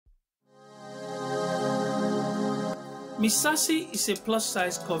Missassi is a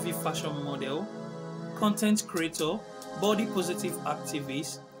plus-size curvy fashion model, content creator, body positive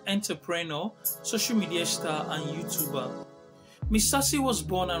activist, entrepreneur, social media star, and YouTuber. Missassi was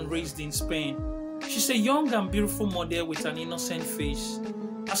born and raised in Spain. She's a young and beautiful model with an innocent face.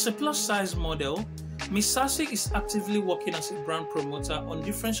 As a plus-size model, Missassi is actively working as a brand promoter on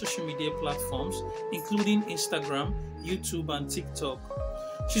different social media platforms, including Instagram, YouTube, and TikTok.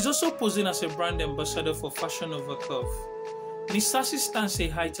 She's also posing as a brand ambassador for Fashion Over Curve. Missassi stands a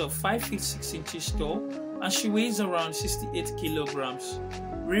height of 5 feet 6 inches tall and she weighs around 68 kilograms.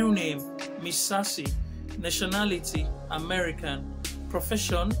 Real name, Missassi. Nationality, American.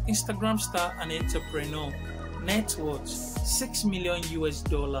 Profession, Instagram star and entrepreneur. Net worth, $6 million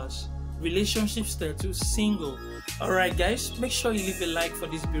US. Relationship status, single. Alright guys, make sure you leave a like for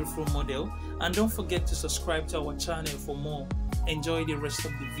this beautiful model and don't forget to subscribe to our channel for more. Enjoy the rest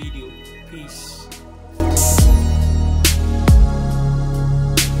of the video. Peace.